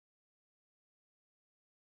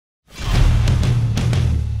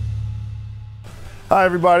Hi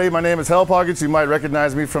everybody, my name is Hellpockets. You might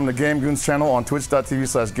recognize me from the Game Goons channel on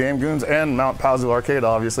twitch.tv/GameGoons and Mount Pazu Arcade,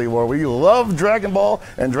 obviously, where we love Dragon Ball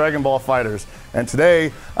and Dragon Ball FighterZ. And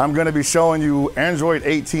today, I'm going to be showing you Android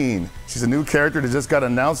 18. She's a new character that just got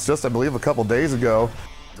announced just, I believe, a couple days ago.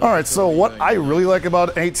 Alright, so what I really like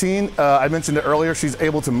about 18, I mentioned it earlier, she's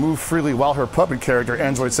able to move freely while her puppet character,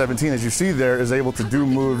 Android 17, as you see there, is able to do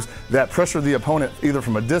moves that pressure the opponent either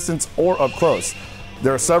from a distance or up close.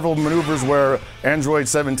 There are several maneuvers where Android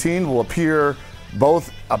 17 will appear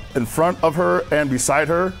both up in front of her and beside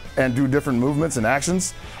her and do different movements and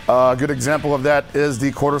actions. A good example of that is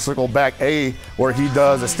the quarter circle back A, where he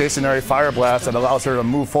does a stationary fire blast that allows her to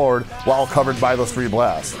move forward while covered by those three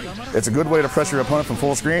blasts. It's a good way to pressure your opponent from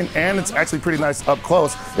full screen, and it's actually pretty nice up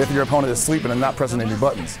close if your opponent is sleeping and not pressing any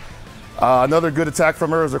buttons. Another good attack from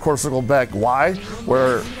her is the quarter circle back Y,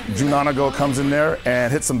 where Junanago comes in there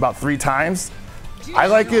and hits him about 3 times. I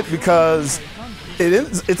like it because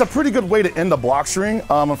it's a pretty good way to end a block string.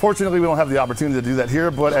 Unfortunately, we don't have the opportunity to do that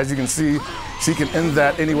here, but as you can see, she can end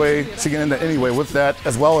that anyway. She can end that anyway with that,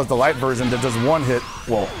 as well as the light version that does 1 hit.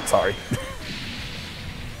 Well, sorry.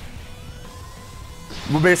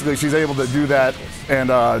 But basically, she's able to do that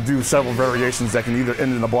and do several variations that can either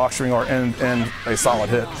end in a block string or end a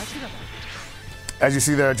solid hit. As you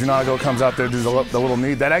see there, Junanago comes out there, does the little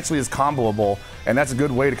knee. That actually is comboable, and that's a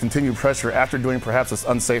good way to continue pressure after doing perhaps this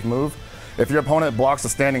unsafe move. If your opponent blocks a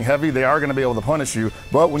standing heavy, they are going to be able to punish you,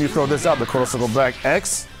 but when you throw this out, the quarter circle back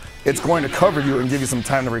X, it's going to cover you and give you some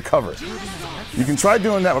time to recover. You can try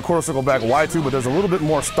doing that with quarter circle back Y too, but there's a little bit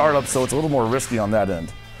more startup, so it's a little more risky on that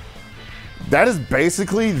end. That is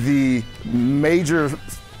basically the major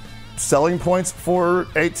selling points for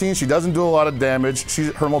 18. She doesn't do a lot of damage.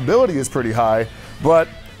 Her mobility is pretty high, but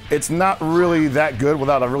it's not really that good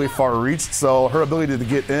without a really far reach, so her ability to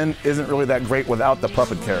get in isn't really that great without the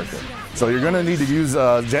puppet character. So you're going to need to use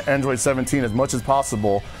Android 17 as much as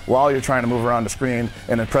possible while you're trying to move around the screen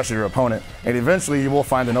and then pressure your opponent. And eventually you will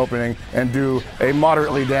find an opening and do a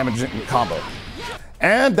moderately damaging combo.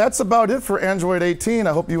 And that's about it for Android 18.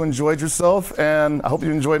 I hope you enjoyed yourself, and I hope you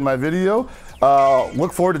enjoyed my video.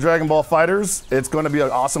 Look forward to Dragon Ball FighterZ. It's going to be an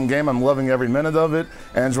awesome game. I'm loving every minute of it.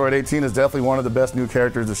 Android 18 is definitely one of the best new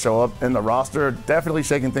characters to show up in the roster. Definitely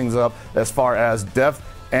shaking things up as far as depth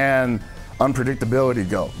and unpredictability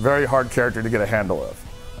go. Very hard character to get a handle of.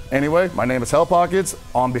 Anyway, my name is Hellpockets.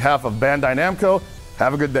 On behalf of Bandai Namco,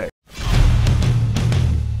 have a good day.